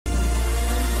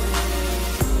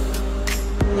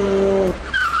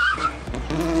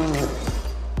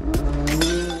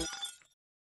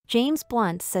James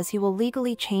Blunt says he will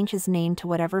legally change his name to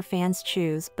whatever fans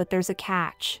choose, but there's a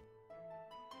catch.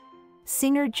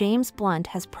 Singer James Blunt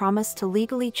has promised to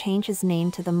legally change his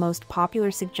name to the most popular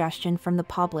suggestion from the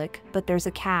public, but there's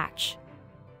a catch.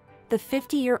 The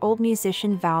 50-year-old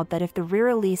musician vowed that if the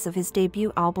re-release of his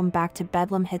debut album Back to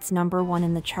Bedlam hits #1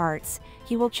 in the charts,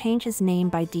 he will change his name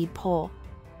by deed poll.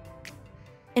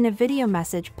 In a video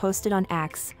message posted on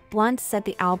X, Blunt said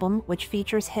the album, which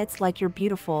features hits like You're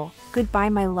Beautiful, Goodbye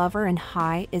My Lover and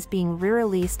High, is being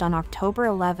re-released on October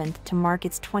 11th to mark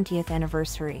its 20th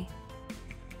anniversary.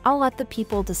 "I'll let the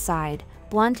people decide,"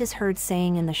 Blunt is heard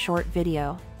saying in the short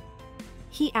video.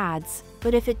 He adds,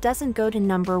 "But if it doesn't go to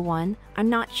 #1, I'm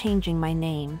not changing my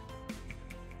name."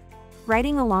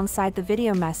 Writing alongside the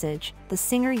video message, the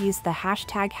singer used the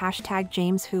hashtag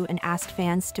 #JamesWho and asked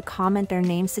fans to comment their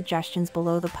name suggestions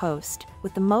below the post,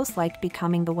 with the most liked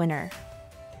becoming the winner.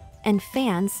 And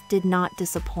fans did not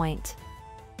disappoint.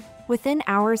 Within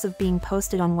hours of being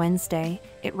posted on Wednesday,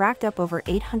 it racked up over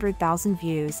 800,000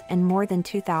 views and more than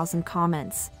 2,000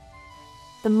 comments.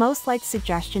 The most liked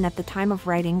suggestion at the time of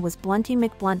writing was Blunty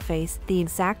McBluntface, the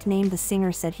exact name the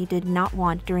singer said he did not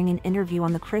want during an interview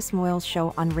on the Chris Moyles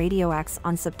Show on Radio X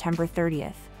on September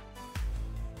 30th.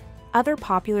 Other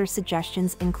popular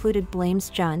suggestions included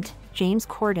Blames Junt, James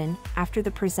Corden, after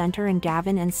the presenter and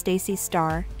Gavin and Stacey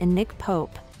Starr, and Nick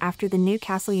Pope, after the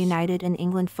Newcastle United and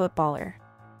England footballer.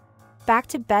 Back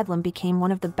to Bedlam became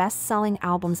one of the best-selling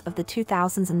albums of the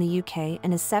 2000s in the UK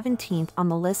and is 17th on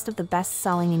the list of the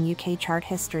best-selling in UK chart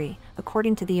history,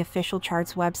 according to the official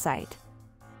charts website.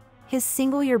 His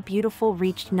single You're Beautiful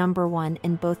reached #1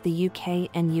 in both the UK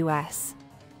and US.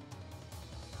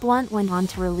 Blunt went on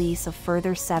to release a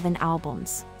further 7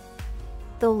 albums.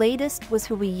 The latest was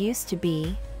Who We Used to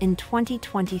Be, in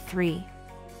 2023.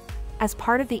 As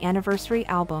part of the anniversary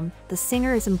album, the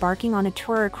singer is embarking on a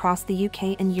tour across the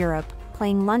UK and Europe,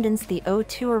 playing London's The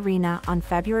O2 Arena on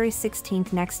February 16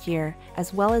 next year,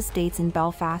 as well as dates in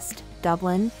Belfast,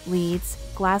 Dublin, Leeds,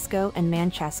 Glasgow and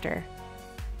Manchester.